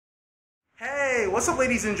Hey, what's up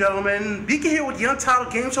ladies and gentlemen? Beacon here with the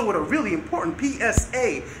Untitled Game Show with a really important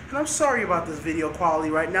PSA. And I'm sorry about this video quality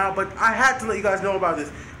right now, but I had to let you guys know about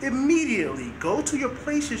this. Immediately, go to your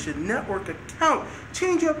PlayStation Network account,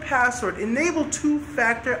 change your password, enable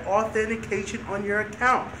two-factor authentication on your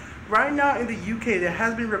account. Right now in the UK, there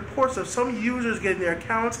has been reports of some users getting their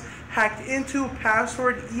accounts hacked into,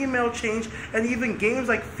 password, email change, and even games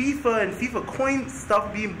like FIFA and FIFA coin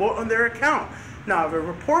stuff being bought on their account. Now, the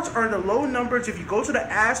reports are in the low numbers. If you go to the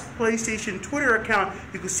Ask PlayStation Twitter account,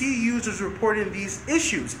 you can see users reporting these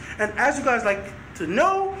issues. And as you guys like to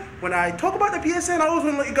know, when I talk about the PSN, I always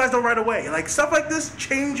want to let you guys know right away. Like stuff like this,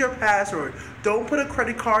 change your password. Don't put a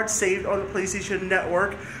credit card saved on the PlayStation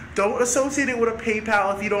Network. Don't associate it with a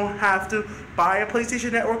PayPal if you don't have to. Buy a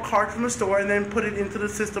PlayStation Network card from the store and then put it into the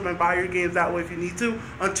system and buy your games that way if you need to,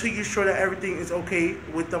 until you're sure that everything is okay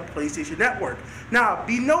with the PlayStation Network. Now,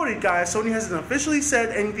 be noted guys, Sony hasn't officially said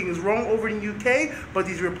anything is wrong over in UK, but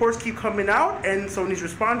these reports keep coming out and Sony's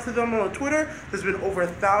responding to them on Twitter. There's been over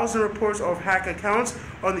 1,000 reports of hack accounts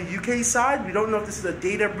on the UK side. We don't know if this is a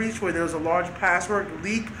data breach where there's a large password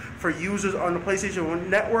leak for users on the PlayStation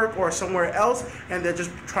Network or somewhere else, and they're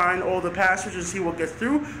just trying all the passwords to see what gets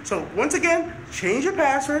through. So once again, change your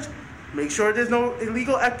passwords. Make sure there's no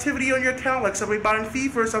illegal activity on your account, like somebody buying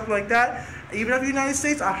FIFA or something like that. Even if you're in the United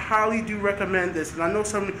States, I highly do recommend this. And I know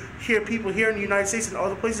some people here in the United States and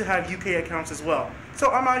other places have UK accounts as well.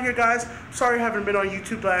 So I'm out here, guys. Sorry I haven't been on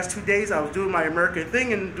YouTube the last 2 days. I was doing my American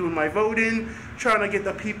thing and doing my voting, trying to get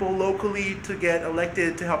the people locally to get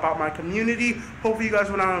elected to help out my community. Hopefully you guys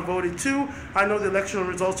went out and voted too. I know the election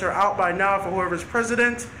results are out by now for whoever's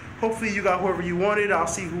president. Hopefully you got whoever you wanted. I'll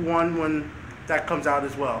see who won when that comes out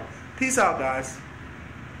as well. Peace out, guys.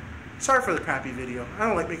 Sorry for the crappy video. I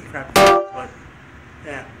don't like making crappy videos, but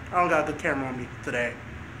yeah, I don't got a good camera on me today.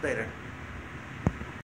 Later.